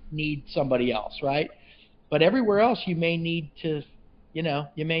need somebody else, right? But everywhere else, you may need to, you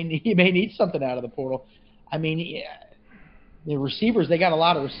may need something out of the portal. I mean, the receivers, they got a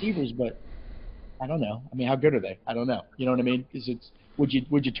lot of receivers, but I don't know. I mean, how good are they? I don't know. You know what I mean? Would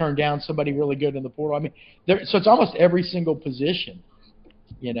you turn down somebody really good in the portal? I mean, so it's almost every single position,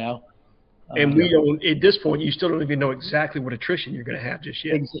 And we don't, at this point, you still don't even know exactly what attrition you're going to have just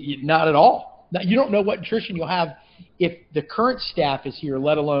yet. Not at all. You don't know what attrition you'll have if the current staff is here,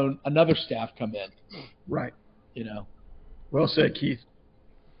 let alone another staff come in. Right. Well said, Keith.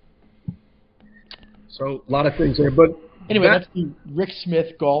 So a lot of things there, but anyway, that's the Rick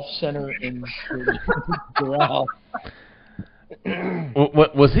Smith Golf Center in Doral.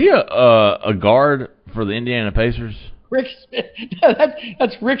 Was he a guard for the Indiana Pacers? Rick Smith.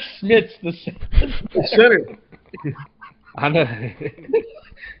 That's Rick Smith's the center. I know.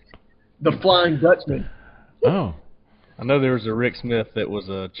 The Flying Dutchman. Oh. I know there was a Rick Smith that was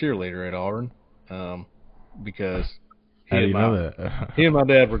a cheerleader at Auburn because How do you know that? He and my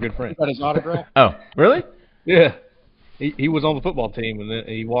dad were good friends. Got his autograph? Oh, really? Yeah. He was on the football team, and then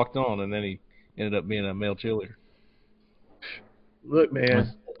he walked on, and then he ended up being a male cheerleader. Look,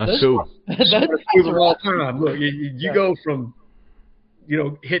 man. That's cool. That's all time. Look, you go from,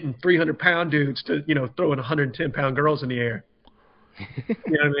 hitting 300-pound dudes to, throwing 110-pound girls in the air. You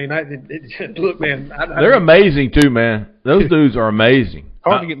know what I mean? Look, man. They're amazing, too, man. Those dudes are amazing.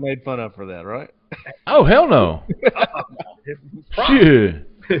 Hard to get made fun of for that, right? Oh, hell no. Shit.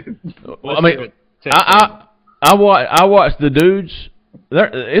 Well, I mean, I watch the dudes.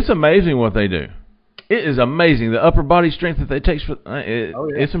 It's amazing what they do. It is amazing the upper body strength that they take.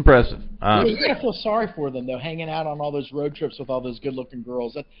 It's impressive. You gotta feel sorry for them though, hanging out on all those road trips with all those good-looking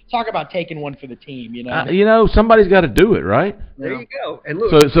girls. Talk about taking one for the team, somebody's got to do it, right? There you go. And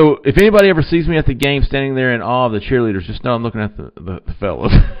look. So if anybody ever sees me at the game standing there in awe of the cheerleaders, just know I'm looking at the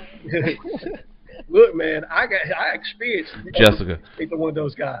fellas. Look, man, I experienced Jessica. One of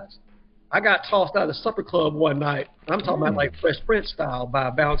those guys. I got tossed out of the supper club one night. I'm talking about like Fresh Prince style by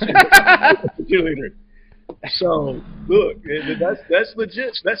a bouncing cheerleader. So look, that's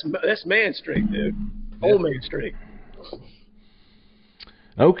legit. That's man strength, dude. Old man strength.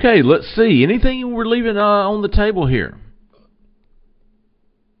 Okay, let's see. Anything we're leaving on the table here?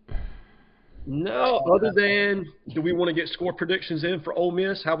 No, other than do we want to get score predictions in for Ole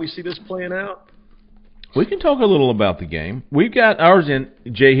Miss? How we see this playing out? We can talk a little about the game. We've got ours in,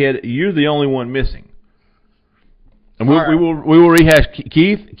 J-Head. You're the only one missing. And we will rehash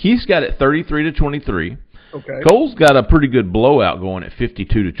Keith. Keith's got it 33-23. Okay. Cole's got a pretty good blowout going at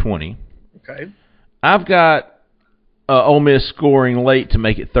 52-20. Okay. I've got Ole Miss scoring late to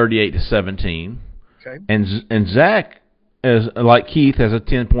make it 38-17. Okay. And Zach, like Keith, has a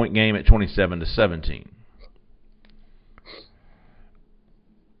 10-point game at 27-17.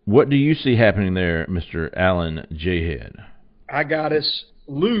 What do you see happening there, Mr. Allen J-Head? I got us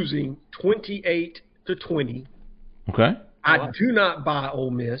losing 28-20. Okay. I do not buy Ole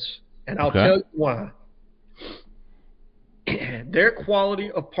Miss, and I'll tell you why. Their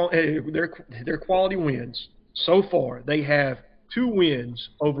quality wins so far. They have 2 wins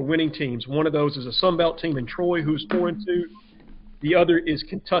over winning teams. One of those is a Sun Belt team in Troy, who's 4-2. The other is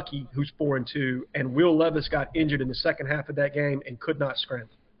Kentucky, who's 4-2. And Will Levis got injured in the second half of that game and could not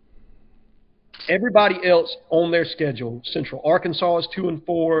scramble. Everybody else on their schedule, Central Arkansas is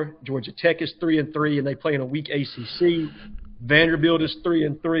 2-4, Georgia Tech is 3-3, and they play in a weak ACC. Vanderbilt is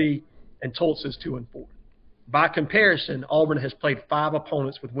 3-3, and Tulsa is 2-4. By comparison, Auburn has played 5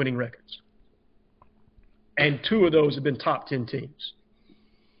 opponents with winning records, and 2 of those have been top 10 teams.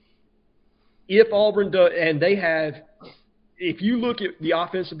 If Auburn does, and they have, if you look at the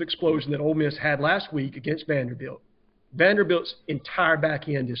offensive explosion that Ole Miss had last week against Vanderbilt, Vanderbilt's entire back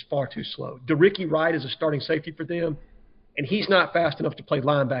end is far too slow. DeRicky Wright is a starting safety for them, and he's not fast enough to play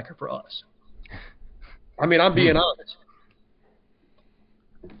linebacker for us. I mean, I'm being honest.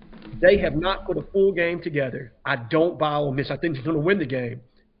 They have not put a full game together. I don't buy Ole Miss. I think they're going to win the game.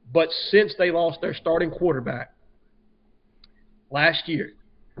 But since they lost their starting quarterback last year,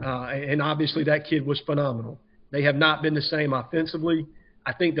 and obviously that kid was phenomenal, they have not been the same offensively.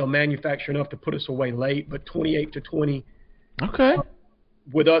 I think they'll manufacture enough to put us away late, but 28-20. Okay.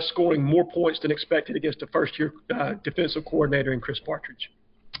 With us scoring more points than expected against a first-year defensive coordinator in Chris Partridge.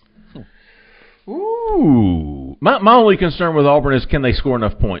 Ooh. My only concern with Auburn is, can they score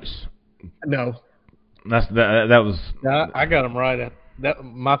enough points? No. That was. I got them right at that.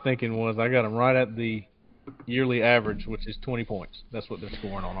 My thinking was I got them right at the yearly average, which is 20 points. That's what they're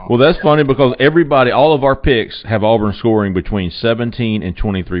scoring on Auburn. Well, that's funny because all of our picks have Auburn scoring between 17 and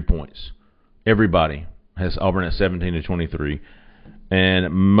 23 points. Everybody has Auburn at 17 to 23.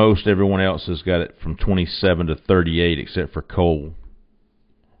 And most everyone else has got it from 27 to 38, except for Cole,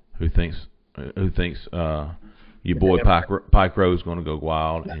 who thinks your boy Pike Rowe is going to go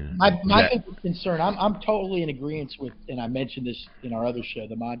wild. My concern, I'm totally in agreement with, and I mentioned this in our other show,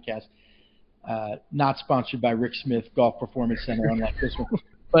 the Modcast, not sponsored by Rick Smith Golf Performance Center, unlike this one,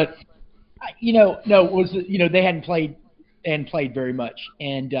 but they hadn't played very much,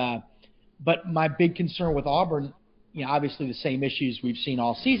 and but my big concern with Auburn. Obviously the same issues we've seen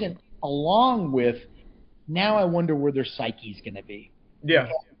all season, along with now I wonder where their psyche's going to be. Yeah.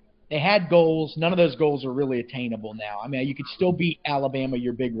 They had goals. None of those goals are really attainable now. I mean, you could still beat Alabama,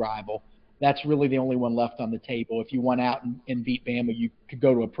 your big rival. That's really the only one left on the table. If you went out and beat Bama, you could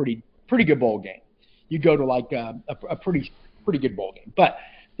go to a pretty good bowl game. You go to like a pretty good bowl game. But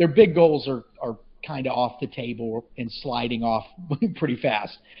their big goals are kind of off the table and sliding off pretty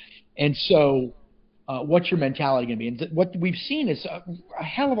fast. And so what's your mentality going to be? And what we've seen is a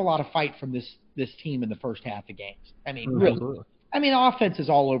hell of a lot of fight from this team in the first half of games. I mean, really. I mean, offense is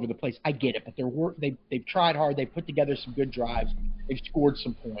all over the place. I get it, but they've tried hard. They put together some good drives. They've scored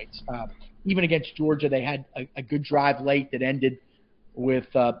some points. Even against Georgia, they had a good drive late that ended with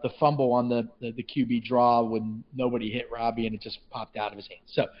the fumble on the QB draw when nobody hit Robbie and it just popped out of his hands.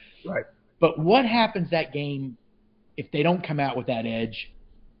 So, right. But what happens that game if they don't come out with that edge?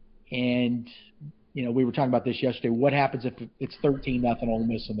 And we were talking about this yesterday. What happens if it's 13-0 Ole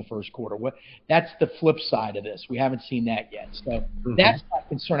Miss in the first quarter? That's the flip side of this. We haven't seen that yet. So that's my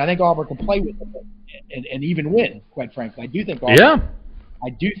concern. I think Auburn can play with it and even win, quite frankly. I do think Auburn. Yeah. I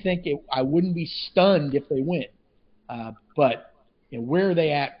do think I wouldn't be stunned if they win. But where are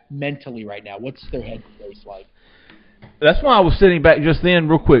they at mentally right now? What's their head space like? That's why I was sitting back just then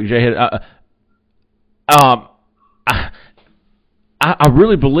real quick, Jay. I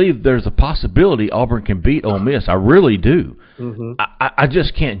really believe there's a possibility Auburn can beat Ole Miss. I really do. Mm-hmm. I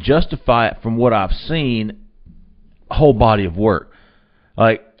just can't justify it from what I've seen, whole body of work.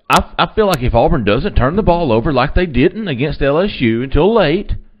 Like I feel like if Auburn doesn't turn the ball over like they didn't against LSU until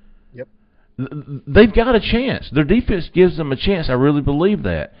late, yep, they've got a chance. Their defense gives them a chance. I really believe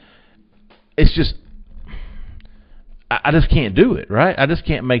that. It's just I just can't do it, right? I just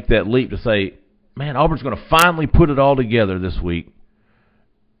can't make that leap to say, man, Auburn's going to finally put it all together this week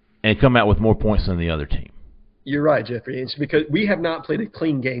and come out with more points than the other team. You're right, Jeffrey. It's because we have not played a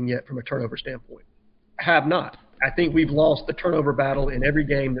clean game yet from a turnover standpoint. Have not. I think we've lost the turnover battle in every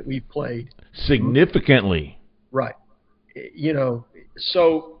game that we've played. Significantly. Right.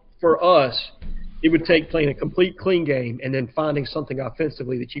 So for us, it would take playing a complete clean game and then finding something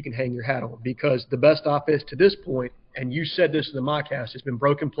offensively that you can hang your hat on, because the best offense to this point, and you said this in the Modcast, has been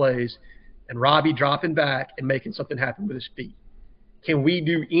broken plays and Robbie dropping back and making something happen with his feet. Can we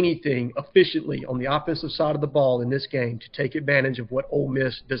do anything efficiently on the offensive side of the ball in this game to take advantage of what Ole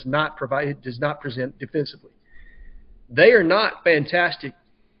Miss does not present defensively? They are not fantastic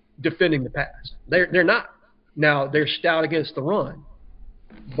defending the pass. They're not. Now, they're stout against the run,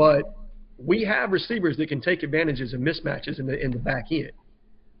 but we have receivers that can take advantages of mismatches in the back end.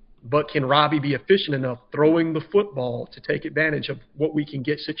 But can Robbie be efficient enough throwing the football to take advantage of what we can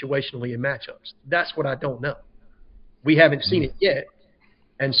get situationally in matchups? That's what I don't know. We haven't seen it yet,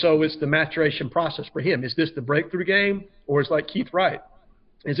 and so it's the maturation process for him. Is this the breakthrough game, or is like Keith Wright?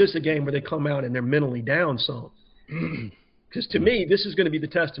 Is this a game where they come out and they're mentally down some? Because to me, this is going to be the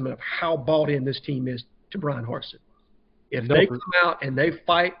testament of how bought in this team is to Brian Harsin. If they come out and they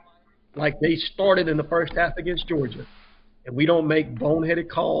fight like they started in the first half against Georgia, and we don't make boneheaded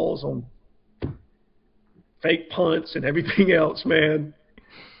calls on fake punts and everything else, man,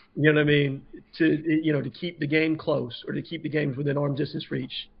 you know what I mean, to keep the game close or to keep the games within arm distance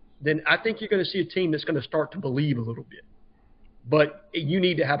reach, then I think you're going to see a team that's going to start to believe a little bit. But you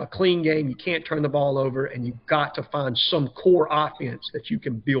need to have a clean game. You can't turn the ball over, and you've got to find some core offense that you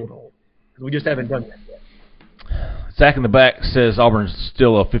can build on. We just haven't done that yet. Zach in the back says Auburn's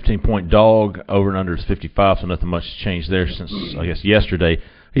still a 15-point dog. Over and under is 55, so nothing much changed there since, I guess, yesterday.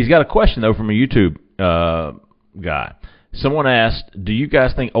 He's got a question, though, from a YouTube guy. Someone asked, do you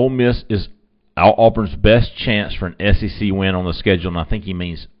guys think Ole Miss is Auburn's best chance for an SEC win on the schedule? And I think he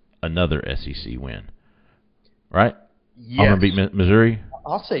means another SEC win. Right? Yes. Auburn beat Missouri?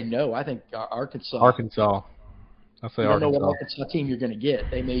 I'll say no. I think Arkansas. I'll say You don't Arkansas. know what Arkansas team you're going to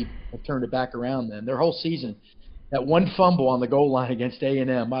get. They may have turned it back around then. Their whole season, that one fumble on the goal line against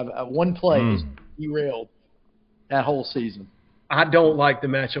A&M, one play has derailed that whole season. I don't like the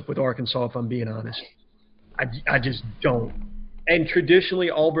matchup with Arkansas, if I'm being honest. I just don't. And traditionally,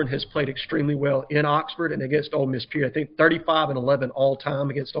 Auburn has played extremely well in Oxford and against Ole Miss, period. I think 35-11 all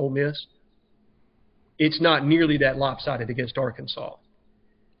time against Ole Miss. It's not nearly that lopsided against Arkansas.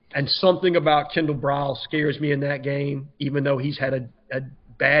 And something about Kendall Briles scares me in that game, even though he's had a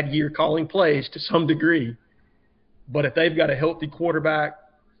bad year calling plays to some degree. But if they've got a healthy quarterback,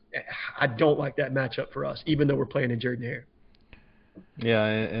 I don't like that matchup for us, even though we're playing in Jordan-Hare. Yeah,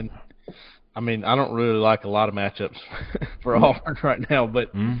 and I mean, I don't really like a lot of matchups for Auburn right now,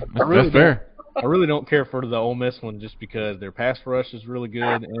 but that's fair. I really don't care for the Ole Miss one just because their pass rush is really good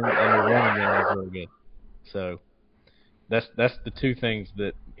and their running game is really good. So that's the two things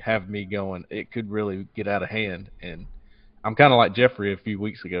that have me going, it could really get out of hand. And I'm kind of like Jeffrey a few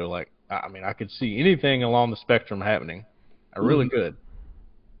weeks ago. Like, I mean, I could see anything along the spectrum happening. I really could.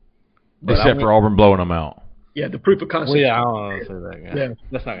 But except for Auburn blowing them out. Yeah, the proof of concept. Well, yeah, I don't want to say that. Yeah.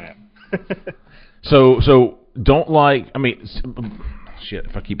 That's not going to happen. So don't like. I mean, shit.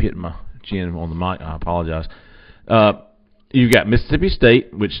 If I keep hitting my chin on the mic, I apologize. You've got Mississippi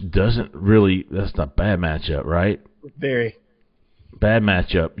State, which doesn't really. That's not a bad matchup, right? Very bad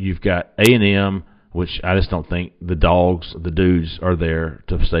matchup. You've got A&M, which I just don't think the dudes are there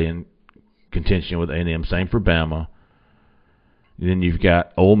to stay in contention with A&M. Same for Bama. And then you've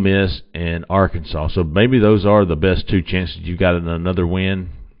got Ole Miss and Arkansas. So maybe those are the best two chances you've got in another win,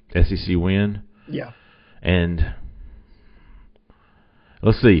 SEC win. Yeah. And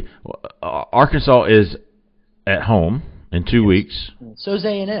let's see. Arkansas is at home in 2 weeks. So is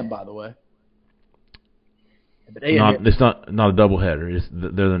A&M, by the way. But it's not a doubleheader.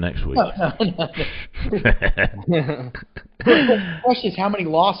 They're the next week. The question is, how many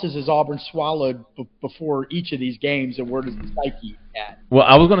losses has Auburn swallowed before each of these games, and where does the psyche at? Well,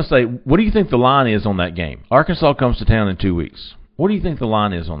 I was going to say, what do you think the line is on that game? Arkansas comes to town in 2 weeks. What do you think the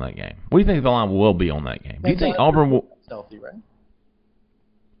line is on that game? What do you think the line will be on that game? Do you think Auburn will? Healthy, right?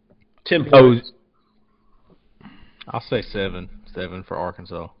 10 points. I'll say 7 for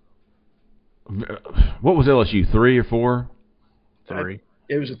Arkansas. What was LSU, 3 or 4? 3.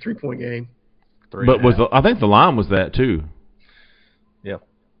 It was a 3-point game. 3. But I think the line was that too. Yeah.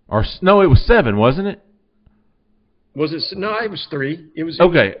 Or no, it was 7, wasn't it? Was it? No, it was 3. It was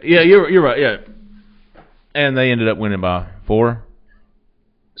okay. Yeah, you're right. Yeah, and they ended up winning by 4.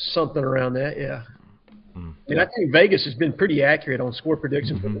 Something around that. Yeah. And I think Vegas has been pretty accurate on score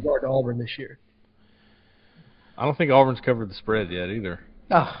predictions with regard to Auburn this year. I don't think Auburn's covered the spread yet either.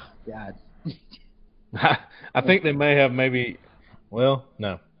 Oh God. I think they may have maybe. Well,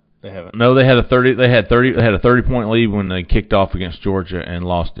 no, they haven't. No, they had a 30-point lead when they kicked off against Georgia and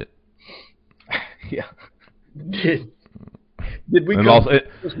lost it. Yeah. Did we lost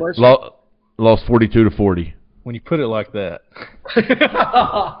 42-40. When you put it like that.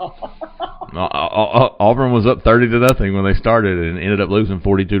 Auburn was up 30-0 when they started and ended up losing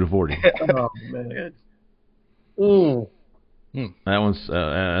 42-40. Oh man. Ooh. That one's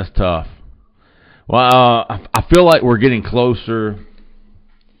that's tough. Well, I feel like we're getting closer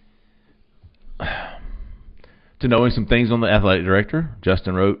to knowing some things on the athletic director.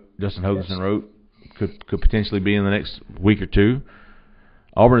 Justin Hoganson wrote could potentially be in the next week or two.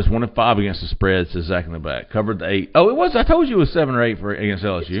 Auburn is 1-5 against the spread, says Zach in the back. Covered the 8. Oh, it was. I told you it was 7 or 8 against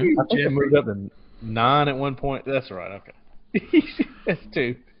LSU. I think it moved up to 9 at one point. That's right. Okay. That's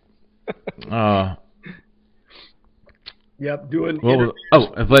 2. Yep, doing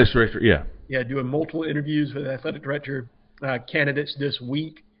athletic director, yeah. Yeah, doing multiple interviews with athletic director candidates this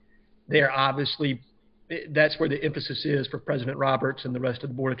week. They're obviously, that's where the emphasis is for President Roberts and the rest of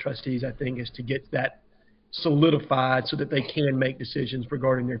the Board of Trustees, I think, is to get that solidified so that they can make decisions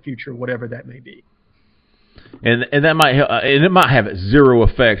regarding their future, whatever that may be. And that might help, and it might have zero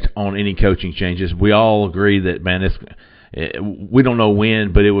effect on any coaching changes. We all agree that, man, we don't know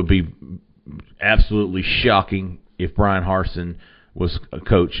when, but it would be absolutely shocking if Brian Harsin was a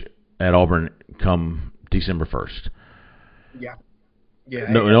coach at Auburn come December 1st. Yeah.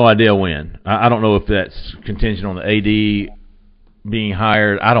 No idea when. I don't know if that's contingent on the AD being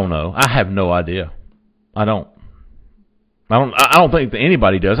hired. I don't know. I have no idea. I don't. I don't think that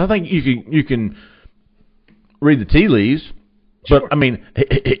anybody does. I think you can read the tea leaves, but I mean,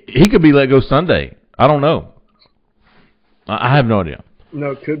 he could be let go Sunday. I don't know. I have no idea.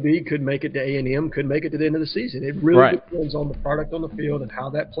 No, could be. Could make it to A&M. Could make it to the end of the season. It really depends on the product on the field and how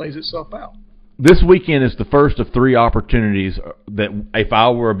that plays itself out. This weekend is the first of 3 opportunities that, if I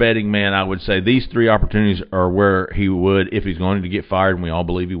were a betting man, I would say these 3 opportunities are where he would, if he's going to get fired, and we all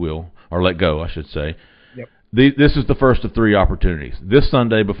believe he will, or let go, I should say. Yep. This is the first of 3 opportunities. This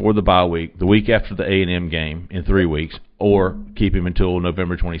Sunday before the bye week, the week after the A&M game in 3 weeks, or keep him until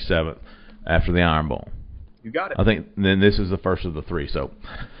November 27th after the Iron Bowl. You got it. I think then this is the first of the 3. So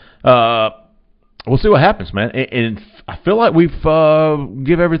we'll see what happens, man. And I feel like we've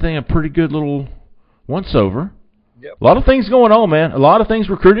give everything a pretty good little once-over. Yep. A lot of things going on, man. A lot of things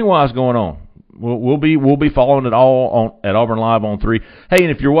recruiting-wise going on. We'll be following it all at Auburn Live on 3. Hey,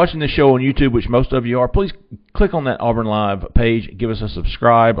 and if you're watching this show on YouTube, which most of you are, please click on that Auburn Live page. Give us a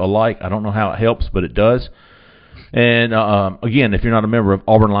subscribe, a like. I don't know how it helps, but it does. And, again, if you're not a member of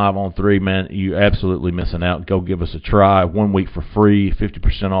Auburn Live on 3, man, you're absolutely missing out. Go give us a try. 1 week for free,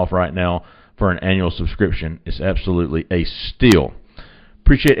 50% off right now for an annual subscription. It's absolutely a steal.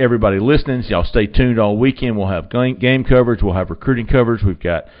 Appreciate everybody listening. So y'all stay tuned all weekend. We'll have game coverage. We'll have recruiting coverage. We've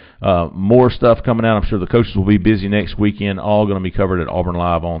got more stuff coming out. I'm sure the coaches will be busy next weekend. All going to be covered at Auburn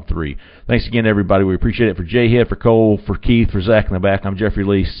Live on 3. Thanks again, everybody. We appreciate it. For Jay Head, for Cole, for Keith, for Zach in the back, I'm Jeffrey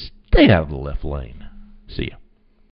Lee. Stay out of the left lane. See ya.